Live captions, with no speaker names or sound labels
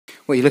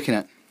What are you looking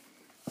at?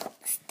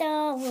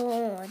 Star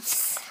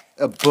Wars.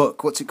 A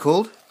book. What's it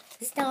called?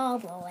 Star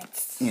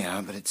Wars.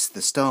 Yeah, but it's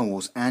the Star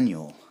Wars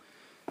Annual.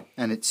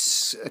 And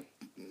it's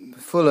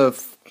full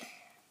of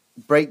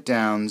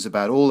breakdowns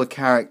about all the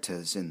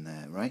characters in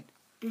there, right?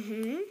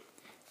 Mm-hmm.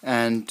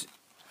 And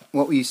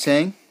what were you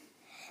saying?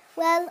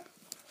 Well,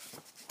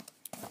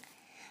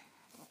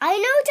 I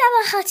know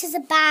Jabba the Hutt is a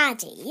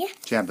baddie.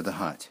 Jabba the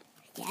Hutt.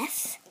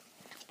 Yes.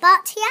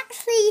 But he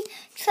actually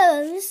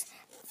chose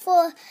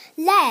for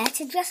Leia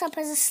to dress up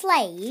as a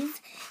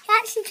slave. He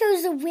actually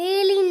chose a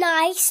really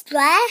nice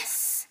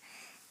dress.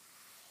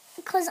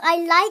 Because I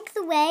like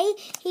the way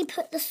he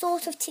put the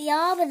sort of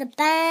tiara, the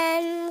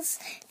bands,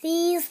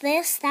 these,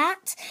 this,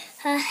 that,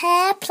 her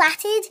hair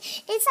plaited.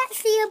 It's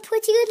actually a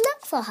pretty good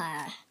look for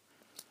her.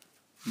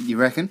 You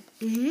reckon?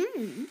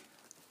 Mm-hmm.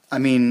 I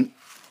mean,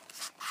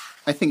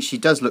 I think she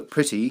does look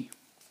pretty.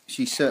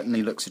 She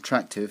certainly looks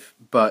attractive,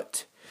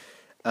 but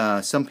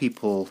some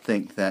people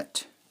think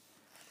that,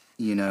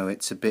 you know,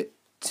 it's a bit...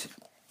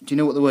 Do you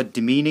know what the word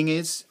demeaning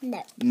is?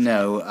 No.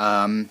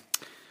 No,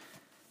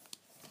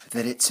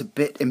 that it's a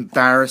bit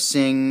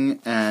embarrassing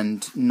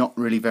and not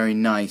really very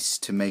nice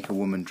to make a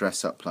woman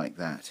dress up like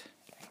that.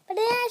 But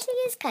it actually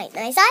is quite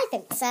nice. I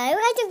think so.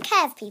 I don't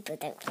care if people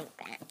don't think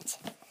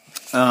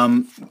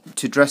that.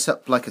 To dress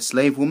up like a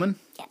slave woman?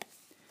 Yep.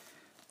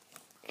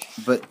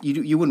 But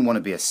you wouldn't want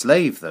to be a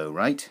slave, though,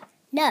 right?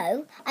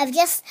 No, I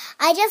just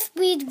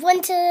would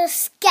want to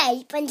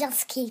escape and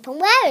just keep on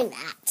wearing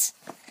that.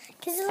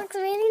 Because it looks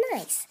really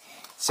nice.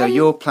 So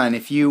your plan,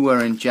 if you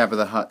were in Jabba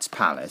the Hutt's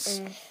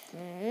palace...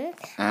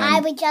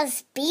 I would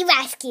just be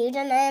rescued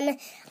and then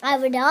I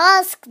would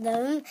ask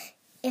them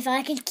if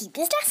I could keep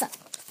this dress up.